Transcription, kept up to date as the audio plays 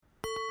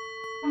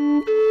You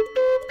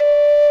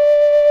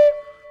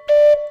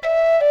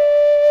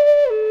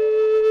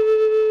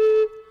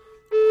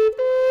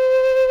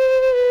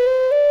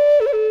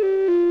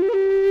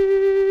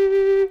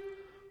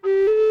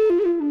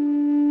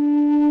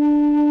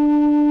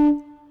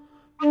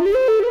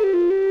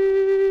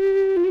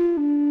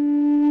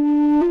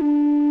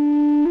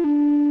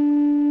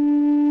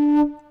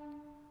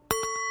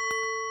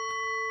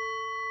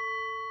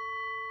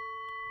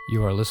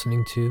are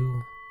listening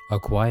to A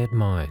Quiet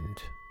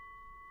Mind.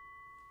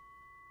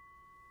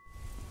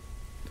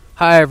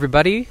 Hi,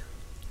 everybody.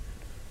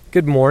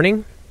 Good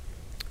morning.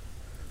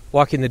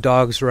 Walking the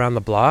dogs around the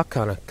block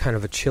on a kind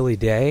of a chilly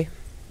day.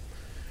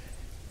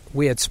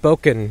 We had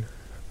spoken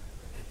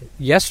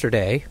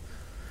yesterday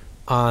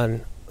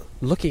on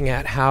looking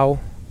at how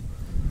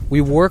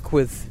we work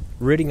with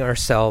ridding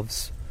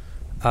ourselves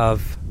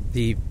of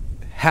the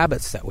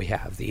habits that we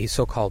have, the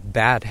so-called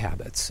bad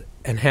habits,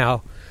 and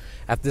how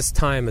at this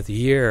time of the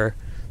year,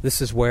 this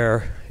is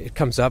where it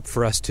comes up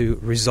for us to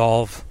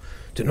resolve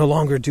to no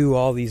longer do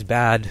all these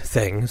bad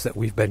things that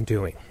we've been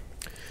doing.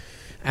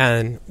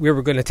 And we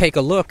were going to take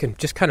a look and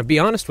just kind of be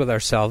honest with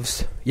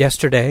ourselves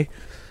yesterday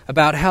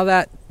about how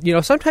that,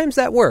 sometimes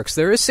that works.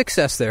 There is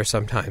success there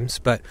sometimes,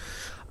 but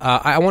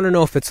I want to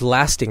know if it's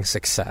lasting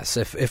success,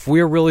 if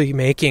we're really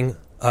making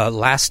a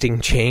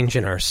lasting change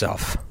in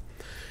ourselves.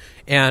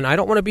 And I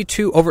don't want to be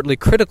too overtly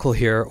critical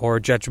here or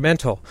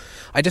judgmental.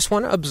 I just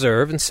want to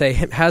observe and say,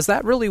 has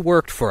that really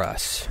worked for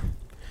us?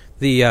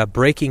 The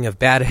breaking of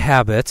bad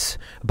habits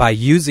by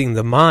using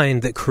the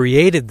mind that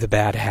created the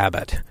bad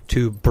habit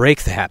to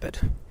break the habit.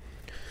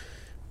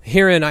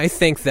 Herein, I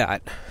think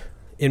that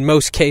in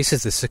most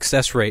cases, the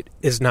success rate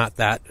is not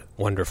that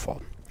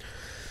wonderful.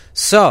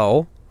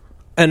 So,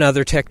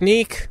 another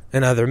technique,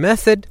 another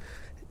method,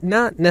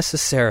 not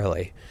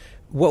necessarily.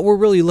 What we're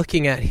really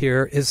looking at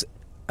here is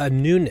a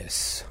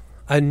newness,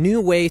 a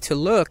new way to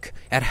look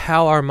at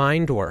how our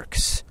mind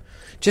works.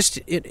 Just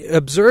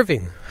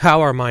observing how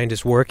our mind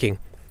is working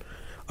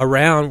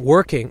around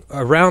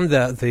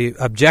the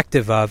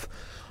objective of,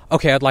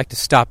 okay, I'd like to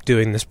stop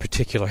doing this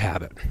particular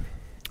habit.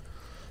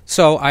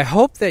 So I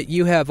hope that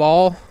you have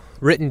all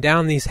written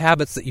down these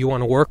habits that you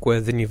want to work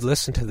with and you've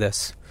listened to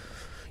this.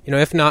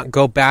 If not,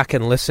 go back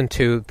and listen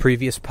to the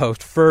previous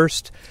post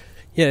first,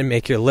 and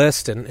make your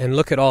list and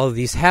look at all of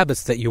these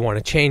habits that you want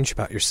to change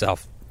about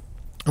yourself.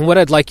 And what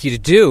I'd like you to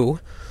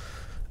do,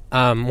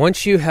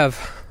 once you have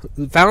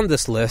found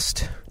this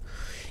list,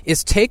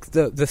 is take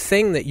the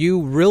thing that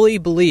you really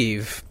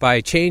believe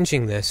by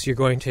changing this, you're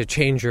going to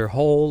change your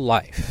whole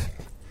life.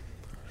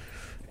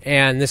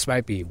 And this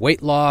might be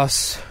weight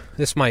loss,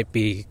 this might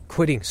be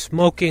quitting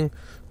smoking,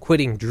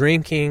 quitting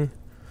drinking,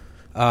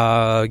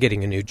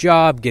 getting a new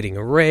job, getting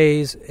a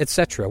raise,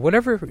 etc.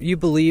 Whatever you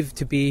believe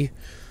to be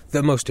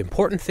the most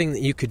important thing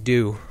that you could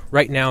do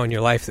right now in your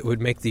life that would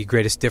make the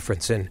greatest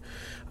difference in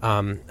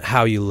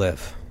how you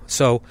live.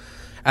 So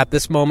at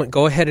this moment,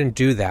 go ahead and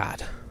do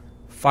that.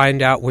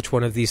 Find out which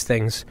one of these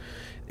things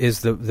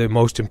is the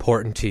most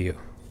important to you.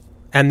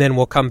 And then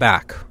we'll come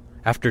back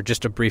after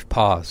just a brief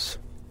pause.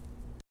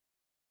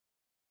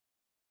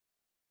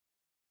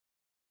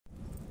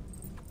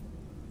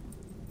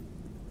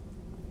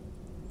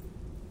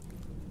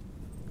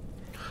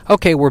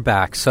 Okay, we're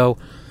back. So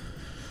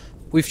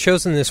we've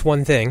chosen this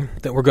one thing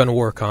that we're going to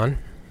work on,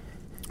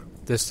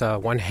 this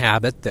one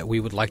habit that we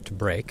would like to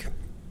break.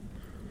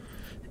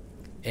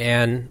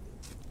 And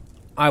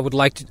I would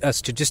like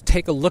us to just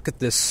take a look at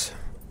this,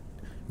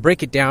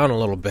 break it down a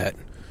little bit,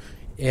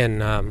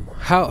 and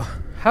how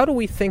do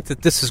we think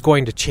that this is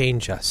going to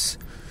change us?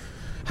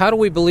 How do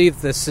we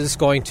believe this is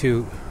going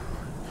to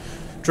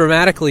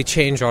dramatically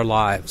change our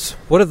lives?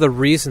 What are the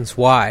reasons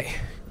why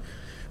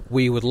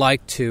we would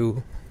like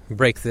to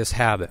break this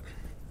habit?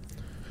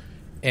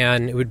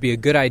 And it would be a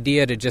good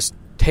idea to just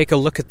take a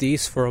look at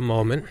these for a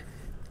moment.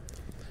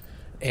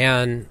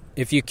 And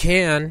if you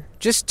can,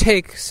 just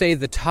take, say,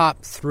 the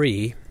top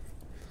 3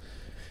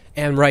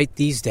 and write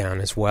these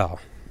down as well.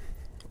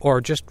 Or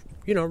just,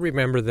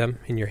 remember them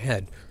in your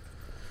head.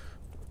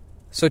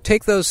 So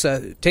take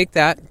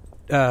that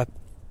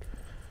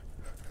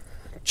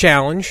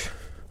challenge.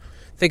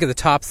 Think of the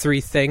top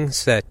 3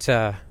 things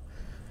that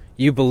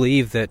you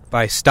believe that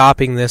by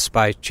stopping this,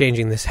 by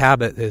changing this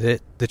habit,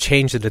 the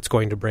change that it's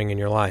going to bring in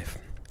your life.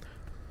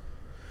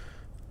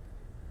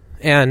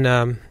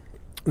 And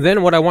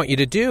then what I want you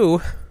to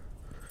do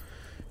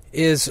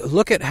is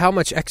look at how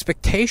much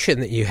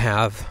expectation that you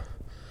have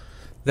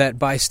that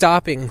by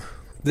stopping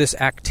this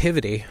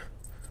activity,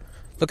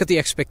 look at the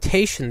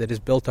expectation that is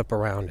built up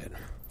around it.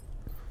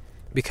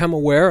 Become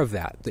aware of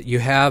that you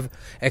have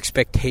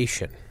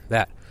expectation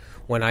that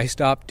when I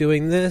stop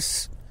doing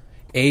this,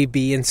 A,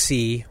 B, and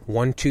C,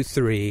 1, 2,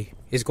 3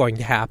 is going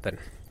to happen.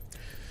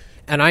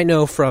 And I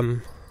know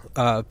from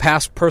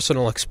past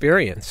personal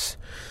experience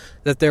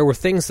that there were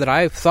things that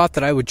I thought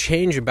that I would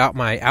change about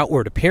my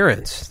outward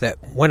appearance, that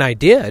when I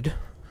did,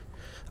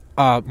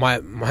 my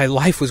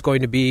life was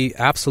going to be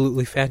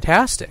absolutely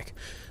fantastic.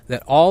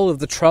 That all of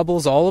the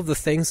troubles, all of the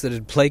things that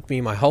had plagued me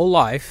my whole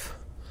life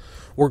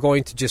were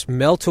going to just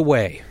melt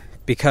away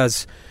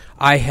because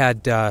I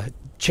had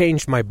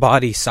changed my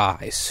body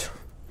size,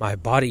 my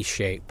body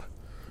shape.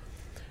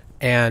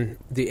 And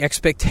the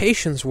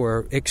expectations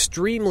were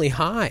extremely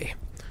high.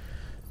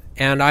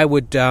 And I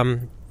would,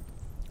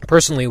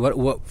 personally,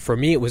 what for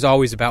me, it was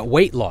always about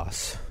weight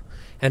loss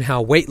and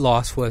how weight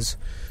loss was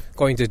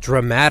going to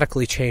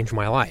dramatically change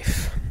my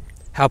life.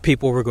 How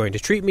people were going to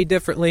treat me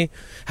differently,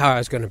 how I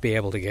was going to be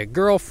able to get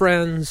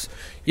girlfriends,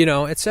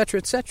 et cetera,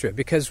 et cetera.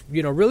 Because,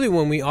 really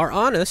when we are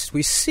honest,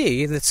 we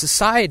see that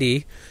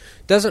society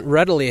doesn't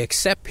readily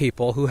accept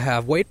people who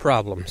have weight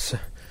problems.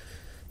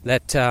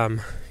 That,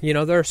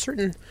 there are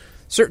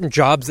certain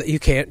jobs that you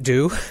can't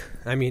do.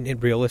 I mean,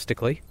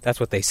 realistically, that's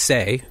what they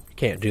say. You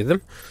can't do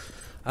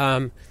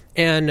them.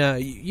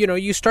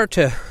 You start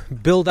to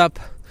build up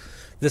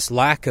this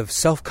lack of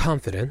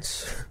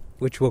self-confidence,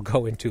 which we'll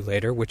go into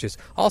later, which is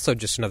also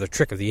just another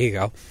trick of the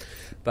ego.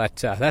 But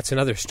that's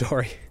another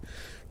story.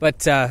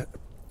 But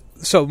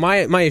so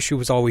my issue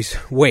was always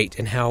weight,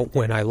 and how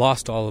when I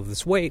lost all of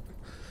this weight,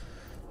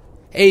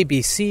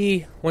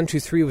 ABC 1, 2,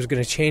 3 was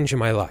going to change in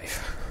my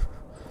life.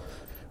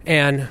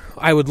 And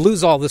I would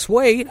lose all this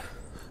weight,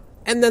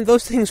 and then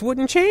those things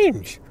wouldn't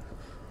change.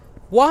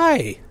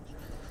 Why?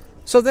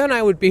 So then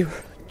I would be,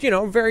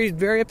 very,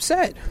 very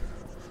upset.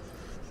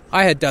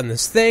 I had done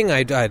this thing,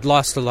 I'd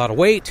lost a lot of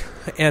weight,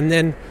 and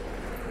then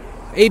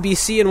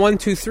ABC and 1,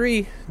 2,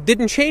 3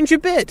 didn't change a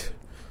bit.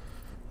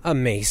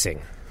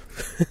 Amazing.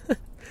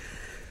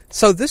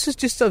 So this is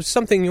just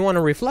something you want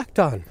to reflect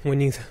on when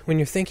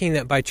you're thinking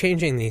that by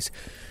changing these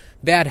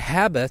bad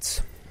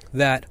habits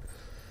that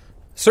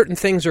certain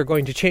things are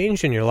going to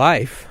change in your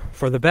life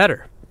for the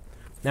better.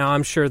 Now,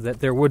 I'm sure that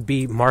there would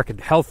be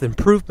marked health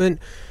improvement,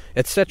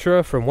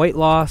 etc., from weight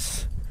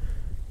loss.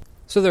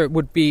 So there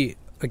would be,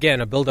 again,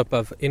 a buildup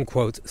of, in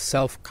quotes,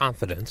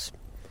 self-confidence.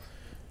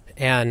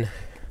 And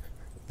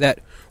that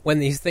when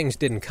these things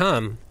didn't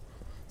come,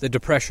 the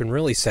depression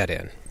really set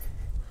in.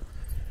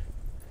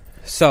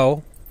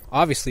 So,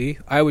 obviously,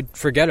 I would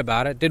forget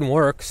about it. Didn't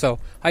work, so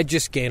I'd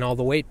just gain all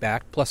the weight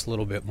back, plus a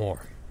little bit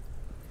more.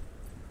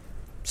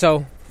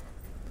 So,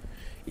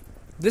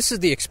 this is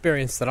the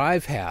experience that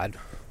I've had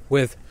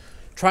with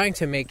trying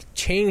to make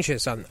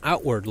changes on the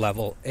outward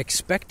level,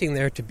 expecting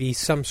there to be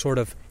some sort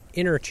of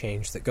inner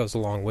change that goes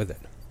along with it.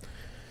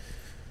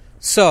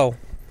 So,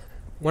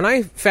 when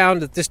I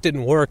found that this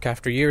didn't work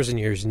after years and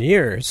years and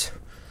years,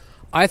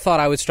 I thought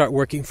I would start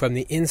working from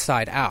the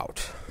inside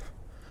out.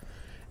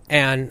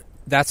 And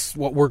that's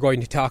what we're going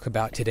to talk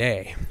about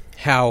today.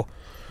 How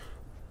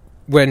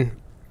when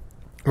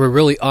we're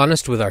really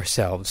honest with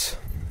ourselves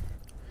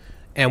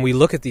and we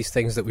look at these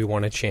things that we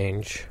want to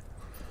change,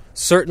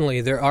 certainly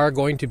there are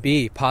going to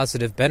be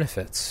positive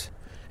benefits.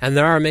 And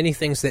there are many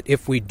things that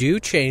if we do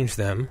change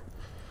them,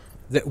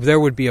 that there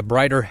would be a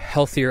brighter,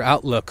 healthier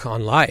outlook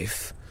on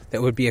life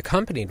that would be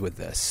accompanied with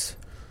this.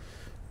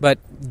 But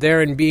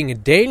therein being a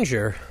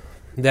danger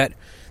that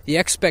the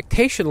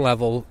expectation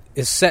level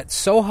is set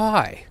so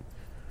high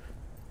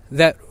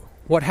that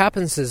what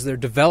happens is there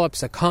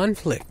develops a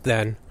conflict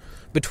then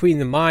between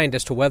the mind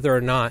as to whether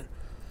or not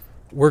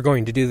we're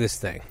going to do this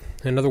thing.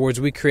 In other words,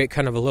 we create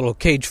kind of a little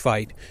cage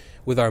fight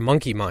with our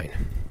monkey mind.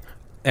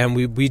 And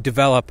we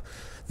develop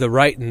the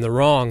right and the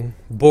wrong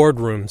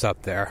boardrooms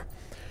up there.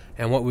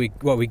 And what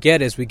we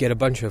get is we get a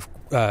bunch of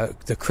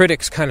the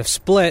critics kind of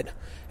split,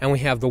 and we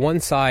have the one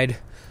side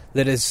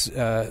that is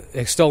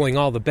extolling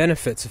all the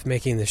benefits of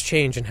making this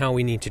change and how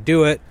we need to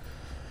do it.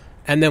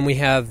 And then we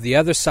have the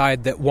other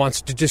side that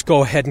wants to just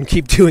go ahead and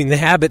keep doing the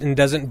habit and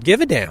doesn't give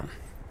a damn.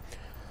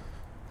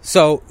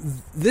 So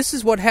this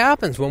is what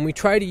happens when we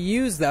try to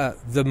use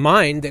the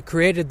mind that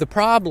created the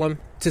problem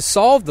to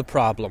solve the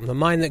problem, the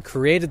mind that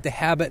created the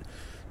habit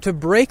to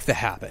break the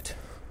habit.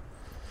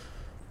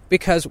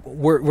 Because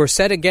we're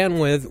set again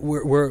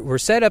we're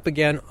set up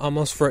again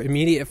almost for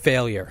immediate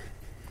failure.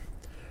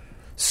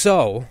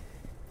 So,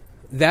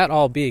 that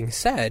all being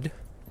said,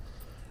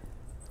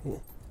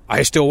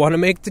 I still want to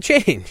make the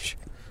change.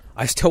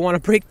 I still want to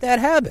break that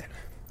habit.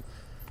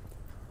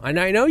 And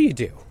I know you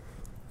do.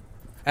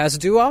 As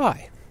do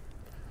I.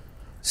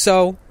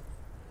 So,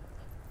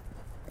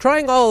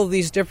 trying all of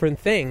these different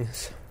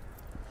things,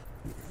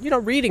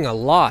 reading a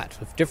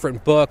lot of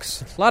different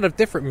books, a lot of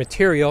different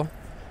material,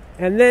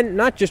 and then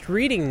not just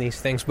reading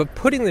these things, but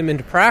putting them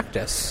into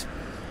practice,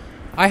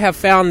 I have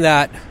found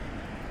that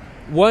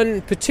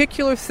one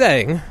particular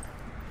thing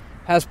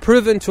has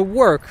proven to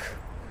work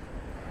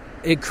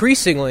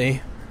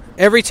increasingly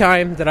every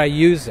time that I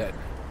use it.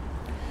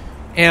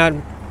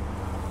 And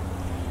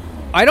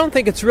I don't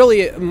think it's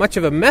really much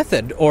of a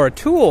method or a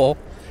tool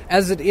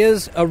as it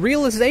is a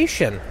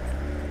realization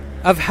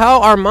of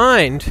how our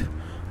mind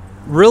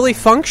really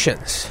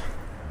functions,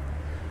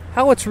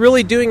 how it's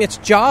really doing its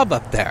job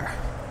up there.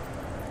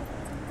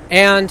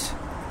 And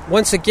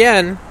once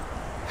again,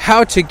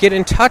 how to get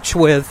in touch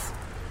with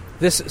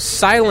this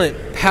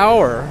silent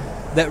power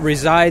that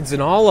resides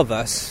in all of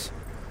us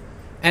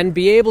and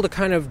be able to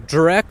kind of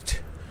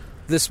direct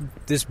this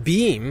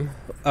beam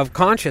of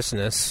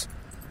consciousness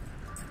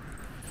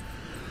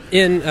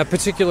in a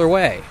particular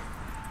way.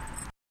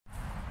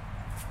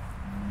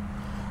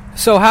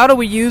 So how do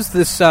we use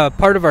this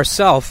part of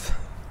ourself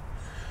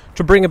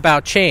to bring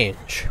about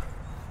change?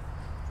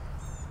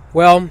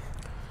 Well,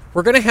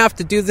 we're going to have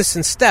to do this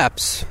in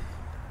steps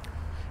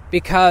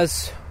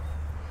because,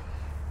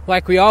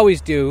 like we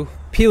always do,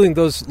 peeling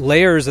those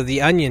layers of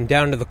the onion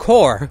down to the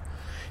core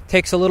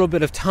takes a little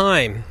bit of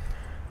time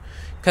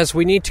because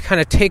we need to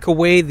kind of take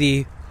away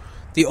the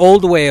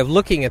old way of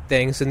looking at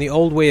things and the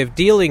old way of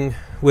dealing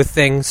with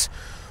things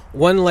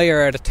one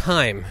layer at a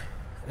time.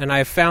 And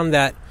I've found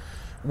that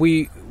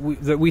we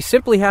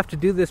simply have to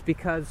do this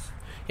because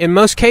in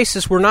most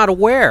cases we're not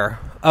aware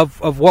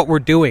of what we're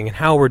doing and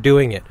how we're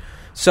doing it.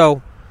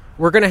 So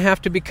we're going to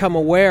have to become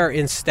aware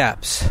in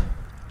steps.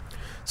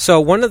 So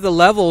one of the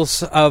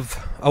levels of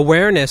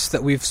awareness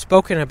that we've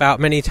spoken about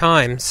many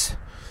times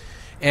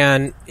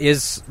and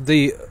is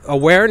the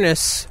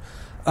awareness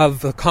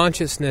of the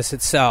consciousness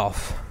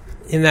itself.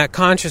 In that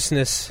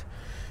consciousness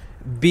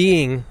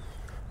being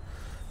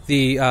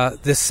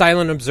the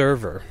silent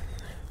observer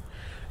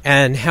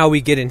and how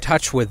we get in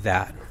touch with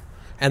that.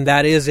 And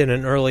that is in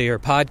an earlier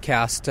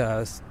podcast.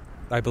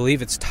 I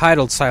believe it's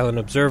titled Silent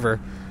Observer.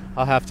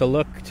 I'll have to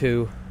look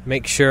to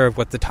make sure of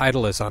what the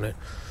title is on it.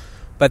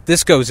 But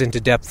this goes into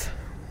depth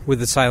with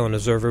the silent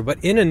observer.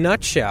 But in a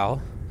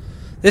nutshell,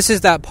 this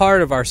is that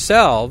part of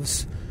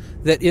ourselves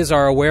that is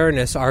our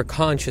awareness, our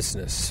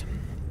consciousness.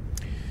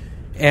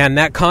 And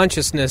that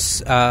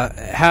consciousness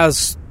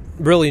has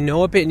really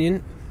no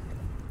opinion.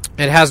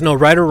 It has no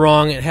right or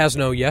wrong. It has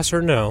no yes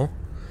or no.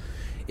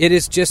 It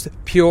is just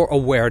pure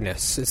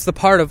awareness. It's the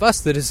part of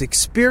us that is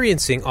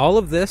experiencing all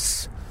of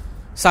this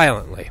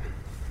silently.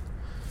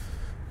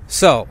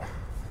 So,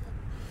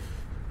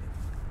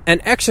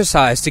 an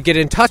exercise to get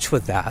in touch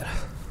with that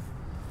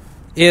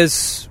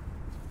is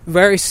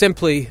very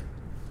simply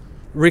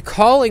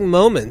recalling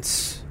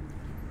moments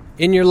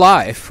in your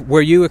life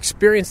where you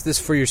experience this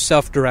for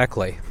yourself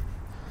directly.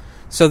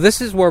 So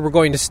this is where we're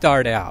going to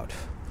start out.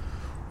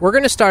 We're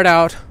going to start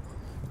out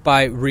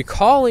by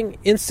recalling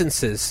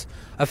instances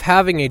of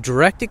having a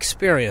direct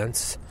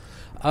experience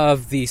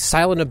of the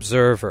silent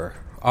observer,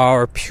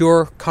 our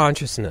pure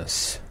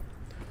consciousness.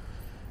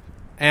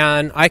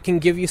 And I can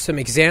give you some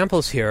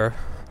examples here,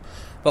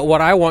 but what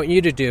I want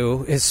you to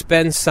do is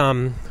spend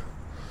some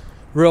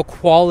real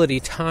quality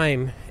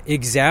time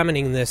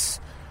examining this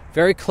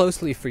very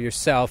closely for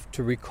yourself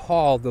to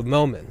recall the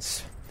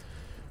moments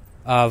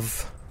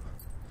of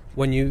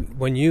when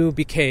you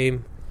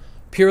became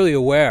purely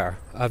aware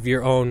of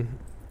your own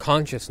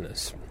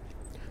consciousness.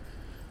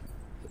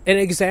 An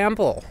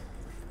example,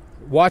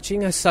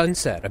 watching a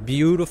sunset, a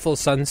beautiful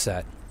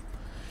sunset,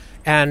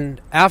 and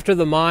after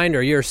the mind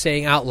or you're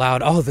saying out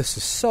loud, "Oh, this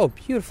is so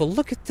beautiful,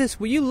 look at this,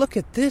 will you look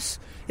at this,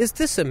 is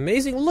this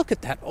amazing, look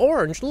at that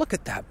orange, look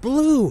at that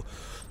blue,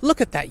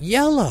 look at that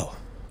yellow,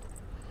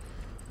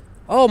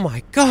 oh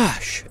my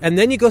gosh," and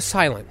then you go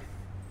silent.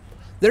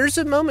 There's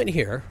a moment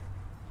here,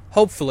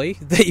 hopefully,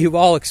 that you've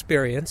all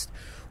experienced,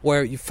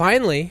 where you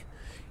finally,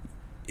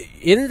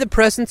 in the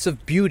presence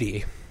of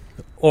beauty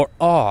or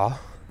awe,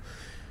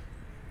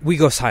 we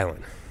go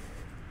silent.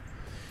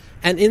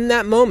 And in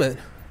that moment,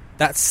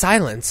 that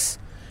silence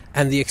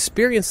and the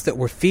experience that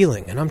we're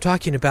feeling, and I'm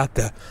talking about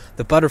the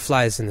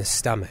butterflies in the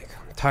stomach,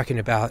 I'm talking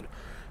about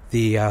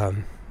the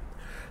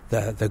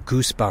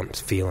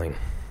goosebumps feeling.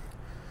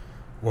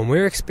 When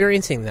we're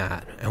experiencing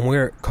that and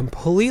we're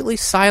completely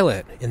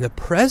silent in the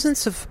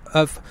presence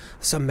of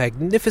some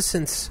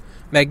magnificent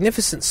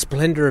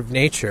splendor of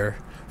nature,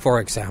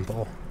 for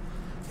example,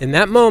 in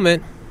that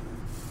moment,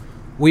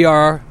 we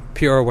are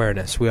pure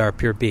awareness. We are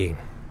pure being.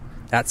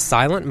 That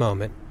silent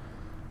moment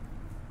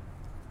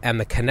and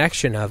the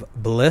connection of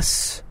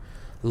bliss,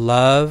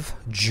 love,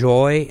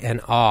 joy,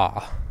 and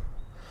awe.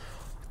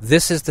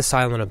 This is the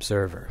silent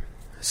observer.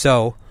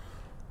 So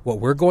what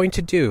we're going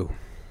to do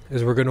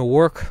is we're going to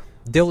work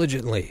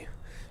diligently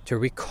to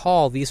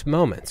recall these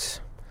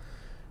moments,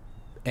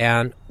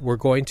 and we're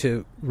going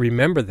to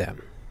remember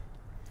them.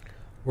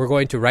 We're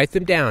going to write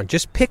them down.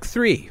 Just pick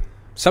 3.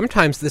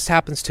 Sometimes this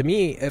happens to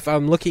me if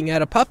I'm looking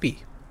at a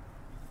puppy.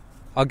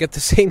 I'll get the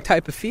same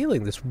type of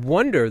feeling, this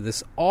wonder,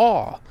 this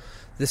awe,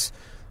 this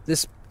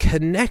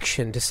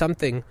connection to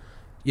something,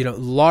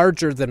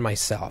 larger than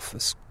myself,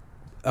 this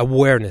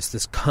awareness,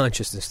 this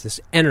consciousness, this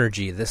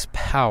energy, this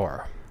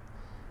power.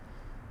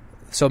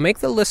 So make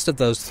the list of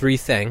those 3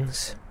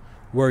 things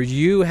where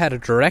you had a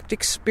direct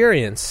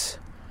experience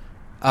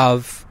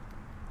of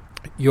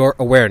your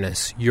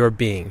awareness, your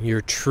being, your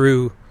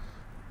true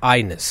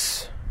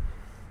I-ness.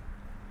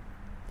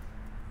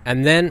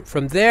 And then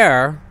from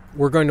there,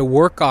 we're going to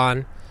work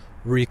on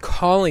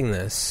recalling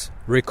this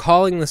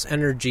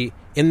energy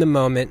in the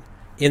moment,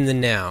 in the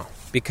now.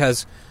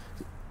 Because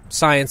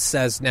science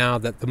says now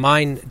that the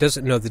mind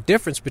doesn't know the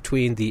difference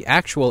between the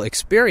actual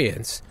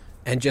experience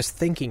and just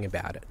thinking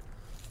about it.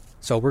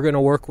 So we're going to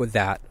work with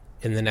that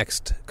in the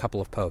next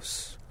couple of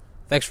posts.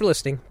 Thanks for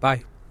listening.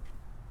 Bye.